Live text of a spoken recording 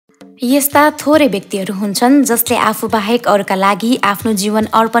यस्ता थोरै व्यक्तिहरू हुन्छन् जसले आफू बाहेक अरूका लागि आफ्नो जीवन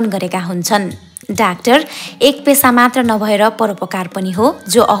अर्पण गरेका हुन्छन्। डाक्टर एक पेशा मात्र नभएर परोपकार पनि हो,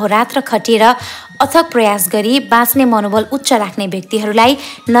 जो अहोरात्र खटिएर अथक प्रयास गरी बाँच्ने मनोबल उच्च राख्ने व्यक्तिहरूलाई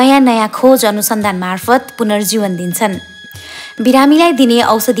नयाँ खोज अनुसन्धान मार्फत पुनर्जीवन दिन्छन्। बिरामीलाई दिने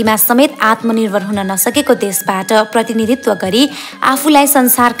औषधिमा समेत आत्मनिर्भर हुन नसकेको देशबाट प्रतिनिधित्व गरी आफूलाई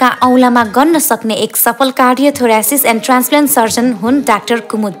संसारका औँलामा गन्न सक्ने एक सफल कार्डियोथोरासिस एन्ड ट्रान्सप्लान्ट सर्जन हुन् डाक्टर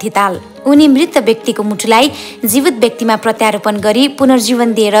कुमुद धिताल। उनी मृत व्यक्तिको मुटुलाई जीवित व्यक्तिमा प्रत्यारोपण गरी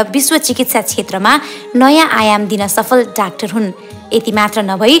पुनर्जीवन दिएर विश्व चिकित्सा क्षेत्रमा नयाँ आयाम दिन सफल डाक्टर हुन्। यति मात्र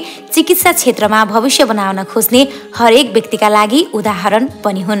नभई चिकित्सा क्षेत्रमा भविष्य बनाउन खोज्ने हरेक व्यक्तिका लागि उदाहरण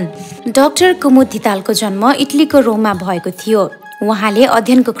पनि हुन्। डाक्टर कुमुद धितालको जन्म इटलीको रोममा भएको थियो। उहाँले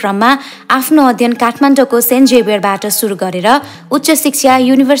अध्ययनको क्रममा आफ्नो अध्ययन काठमाडौँको सेन्ट जेभियरबाट सुरु गरेर उच्च शिक्षा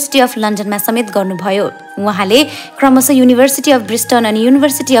युनिभर्सिटी अफ लन्डनमा समेत गर्नुभयो। उहाँले क्रमशः युनिभर्सिटी अफ ब्रिस्टन अनि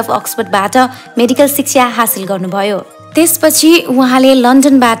युनिभर्सिटी अफ अक्सफोर्डबाट मेडिकल शिक्षा हासिल गर्नुभयो। त्यसपछि उहाँले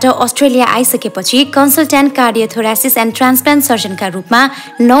लन्डनबाट अस्ट्रेलिया आइसकेपछि कन्सल्ट्यान्ट कार्डियोथोरासिस एन्ड ट्रान्सप्लान्ट सर्जनका रूपमा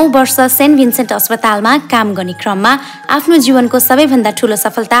 9 वर्ष सेन्ट भिन्सेन्ट अस्पतालमा काम गर्ने क्रममा आफ्नो जीवनको सबैभन्दा ठूलो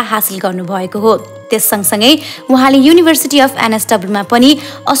सफलता हासिल गर्नुभएको हो। त्यस सँगसँगै उहाँले युनिभर्सिटी अफ एनएसडब्ल्यूमा पनि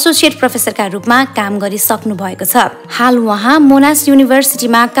एसोसिएट प्रोफेसरका रूपमा काम गरिसक्नु भएको छ। हाल उहाँ मोनास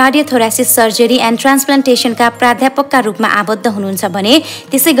युनिभर्सिटीमा कार्डियोथोरासिस सर्जरी एन्ड ट्रान्सप्लान्टेसनका प्राध्यापकका रूपमा आबद्ध हुनुहुन्छ भने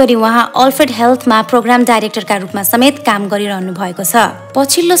त्यसैगरी उहाँ अल्फ्रेड हेल्थमा प्रोग्राम डाइरेक्टरका रूपमा समेत काम गरिरहनु भएको छ।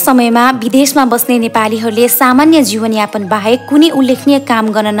 पछिल्लो समयमा विदेशमा बस्ने नेपालीहरूले सामान्य जीवनयापन बाहेक कुनै उल्लेखनीय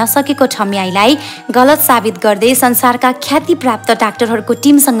काम गर्न नसकेको ठम्याइलाई गलत साबित गर्दै संसारका ख्याति प्राप्त डाक्टरहरूको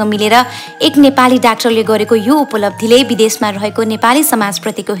टिमसँग मिलेर एक नेपाली डाक्टरले गरेको यो उपलब्धिले विदेशमा रहेको नेपाली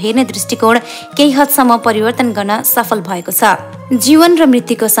समाजप्रतिको हेर्ने दृष्टिकोण केही हदसम्म परिवर्तन गर्न सफल भएको छ। जीवन र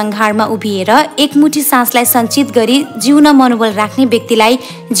मृत्युको संघारमा उभिएर एकमुठी सासलाई सञ्चित गरी जिउन मनोबल राख्ने व्यक्तिलाई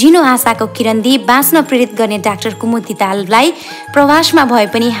झिनो आशाको किरण दिई बाँच्न प्रेरित गर्ने डाक्टर कुमुद धिताललाई प्रवासमा भए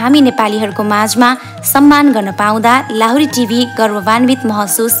पनि हामी नेपालीहरूको माझमा सम्मान गर्न पाउँदा लाहुरी टिभी गर्वन्वित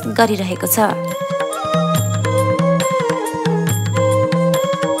महसुस गरिरहेको छ।